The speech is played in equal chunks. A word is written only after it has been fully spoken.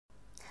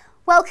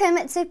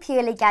Welcome to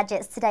Purely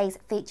Gadgets. Today's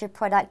featured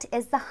product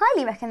is the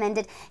highly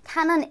recommended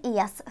Canon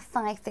EOS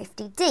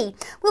 550D.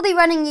 We'll be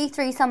running you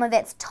through some of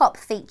its top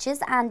features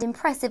and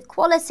impressive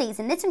qualities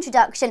in this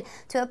introduction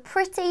to a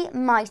pretty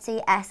mighty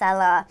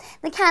SLR.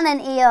 The Canon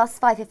EOS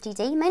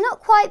 550D may not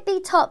quite be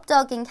top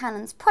dog in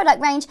Canon's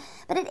product range,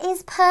 but it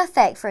is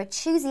perfect for a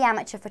choosy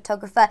amateur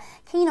photographer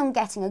keen on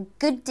getting a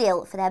good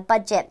deal for their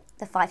budget.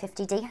 The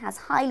 550D has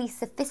highly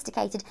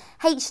sophisticated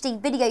HD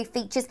video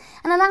features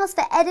and allows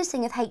for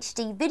editing of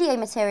HD video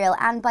material,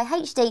 and by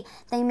HD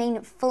they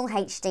mean full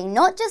HD,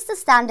 not just the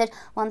standard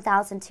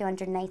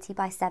 1280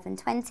 by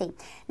 720.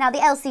 Now the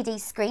LCD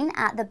screen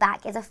at the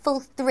back is a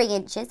full 3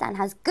 inches and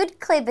has good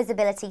clear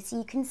visibility so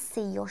you can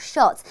see your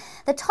shots.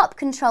 The top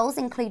controls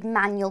include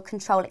manual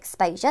control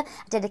exposure,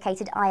 a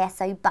dedicated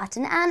ISO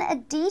button and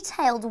a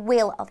detailed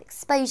wheel of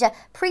exposure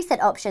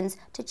preset options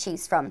to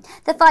choose from.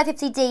 The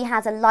 550D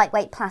has a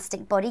lightweight plastic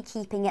body,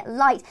 keeping it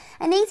light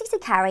and easy to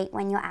carry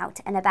when you're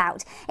out and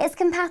about. It's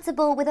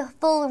compatible with a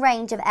full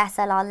range of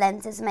SLR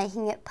lenses,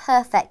 making it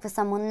perfect for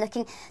someone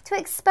looking to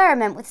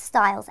experiment with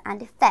styles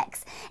and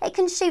effects. It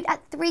can shoot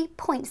at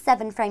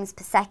 3.7 frames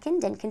per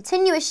second in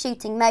continuous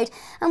shooting mode,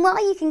 and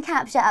while you can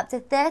capture up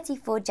to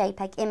 34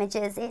 JPEG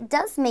images, it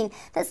does mean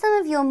that some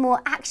of your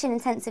more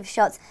action-intensive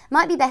shots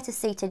might be better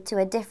suited to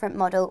a different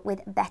model with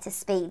better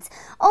speeds.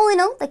 All in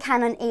all, the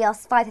Canon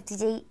EOS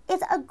 550D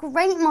is a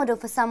great model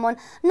for someone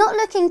not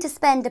looking to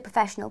spend a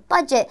professional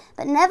budget,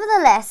 but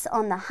nevertheless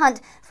on the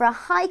hunt for a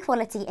high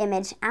quality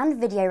image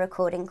and video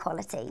recording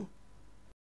quality.